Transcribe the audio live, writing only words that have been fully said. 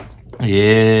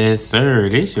Yes, sir.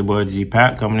 This your boy G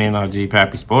Pap coming in on G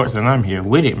Pappy Sports, and I'm here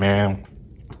with it, man.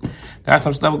 Got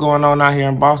some stuff going on out here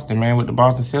in Boston, man, with the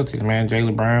Boston Celtics, man.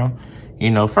 Jalen Brown.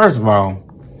 First of all,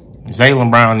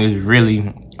 Jalen Brown is really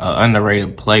an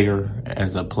underrated player,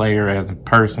 as a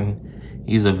person.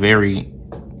 He's a very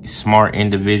smart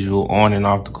individual on and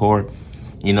off the court.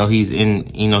 He's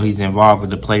involved with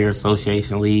the Player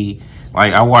Association League.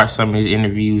 Like, I watched some of his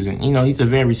interviews, and, he's a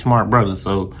very smart brother.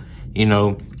 So,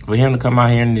 for him to come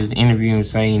out here in this interview and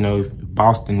say, if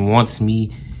Boston wants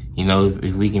me,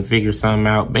 if we can figure something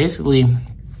out, basically,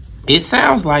 it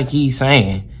sounds like he's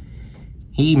saying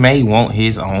he may want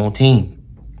his own team.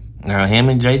 Now, him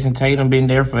and Jason Tatum been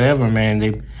there forever, man.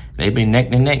 They've been neck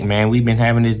to neck, man. We've been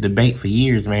having this debate for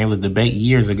years, man. It was a debate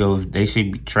years ago if they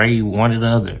should trade one or the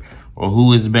other, or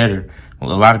who is better.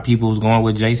 Well, a lot of people was going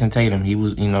with Jason Tatum. He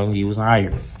was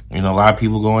higher. A lot of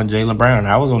people going Jalen Brown.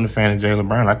 I was on the fan of Jalen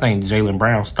Brown. I think Jalen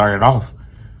Brown started off,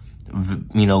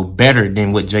 better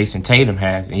than what Jason Tatum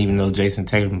has. And even though Jason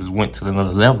Tatum just went to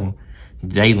another level,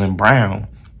 Jalen Brown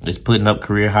is putting up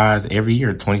career highs every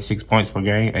year. 26 points per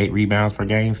game, 8 rebounds per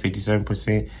game,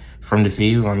 57% from the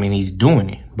field. I mean, he's doing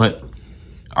it. But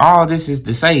all this is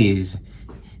to say is,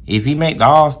 if he make the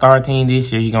All-Star team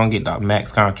this year, he's going to get the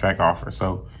max contract offer.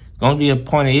 So it's going to be a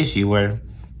point of issue where,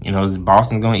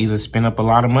 Boston's going to either spend up a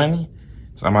lot of money,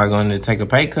 somebody's going to take a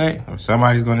pay cut, or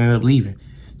somebody's going to end up leaving.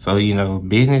 So,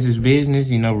 business is business.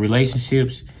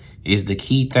 Relationships is the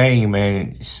key thing,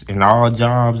 man. In all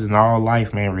jobs, in all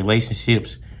life, man,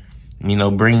 relationships,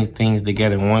 bring things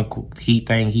together. One key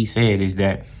thing he said is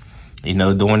that,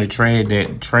 during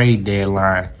the trade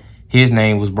deadline, his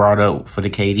name was brought up for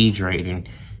the KD trade.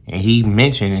 And he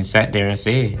mentioned and sat there and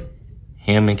said,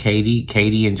 him and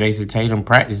KD and Jason Tatum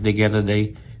practice together.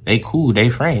 They cool, they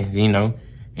friends,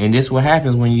 And this what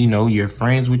happens when, you're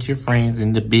friends with your friends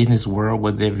in the business world,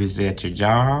 whether if it's at your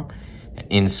job,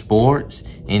 in sports,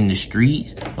 in the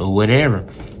streets, or whatever.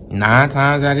 9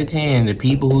 times out of 10, the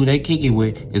people who they kick it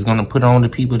with is going to put on the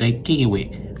people they kick it with.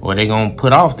 Or they're going to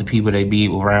put off the people they be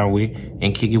around with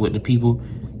and kick it with the people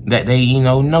that they,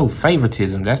 know.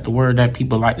 Favoritism. That's the word that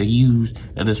people like to use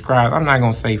to describe. I'm not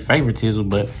going to say favoritism,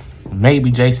 but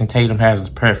maybe Jason Tatum has his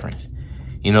preference.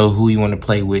 Who he want to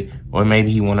play with, or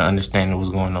maybe he want to understand what's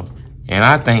going on. And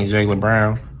I think Jalen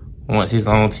Brown wants his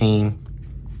own team,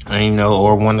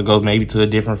 or want to go maybe to a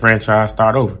different franchise,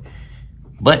 start over.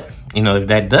 But, if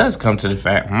that does come to the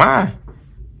fact, my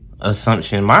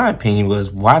assumption, my opinion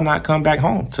was, why not come back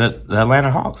home to the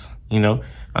Atlanta Hawks? I know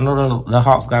the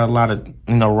Hawks got a lot of,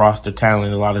 roster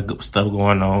talent, a lot of good stuff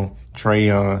going on. Trae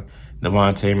Young,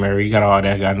 Devontae Murray, you got all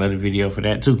that. Got another video for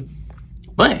that too.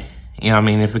 But,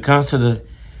 if it comes to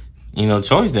the,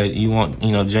 choice that you want,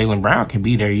 Jalen Brown can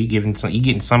be there. You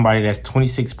getting somebody that's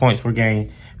 26 points per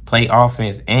game, play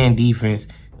offense and defense,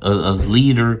 a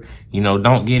leader,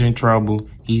 don't get in trouble.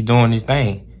 He's doing his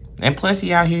thing. And plus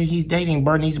he out here, he's dating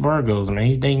Bernice Burgos, man.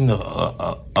 He's dating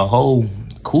a whole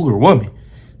cougar woman.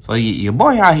 So your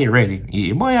boy out here ready.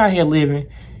 Your boy out here living.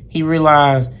 He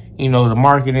realized, the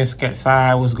marketing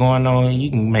side, what's going on. You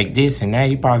can make this and that.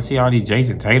 You probably see all these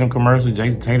Jason Tatum commercials.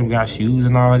 Jason Tatum got shoes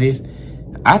and all of this.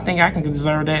 I think I can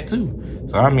deserve that too.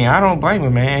 So, I don't blame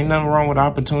him, man. Ain't nothing wrong with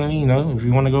opportunity. If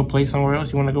you want to go play somewhere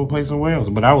else, you want to go play somewhere else.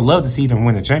 But I would love to see them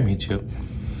win a championship.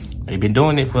 They've been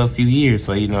doing it for a few years.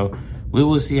 So, we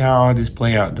will see how all this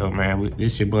play out, though, man.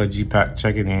 This your boy G-Pac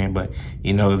checking in. But,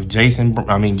 if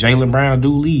Jalen Brown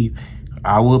do leave,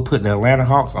 I will put the Atlanta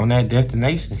Hawks on that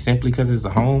destination simply because it's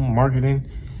a home marketing.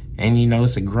 And,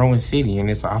 it's a growing city and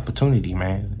it's an opportunity,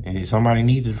 man. And somebody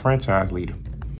needed a franchise leader.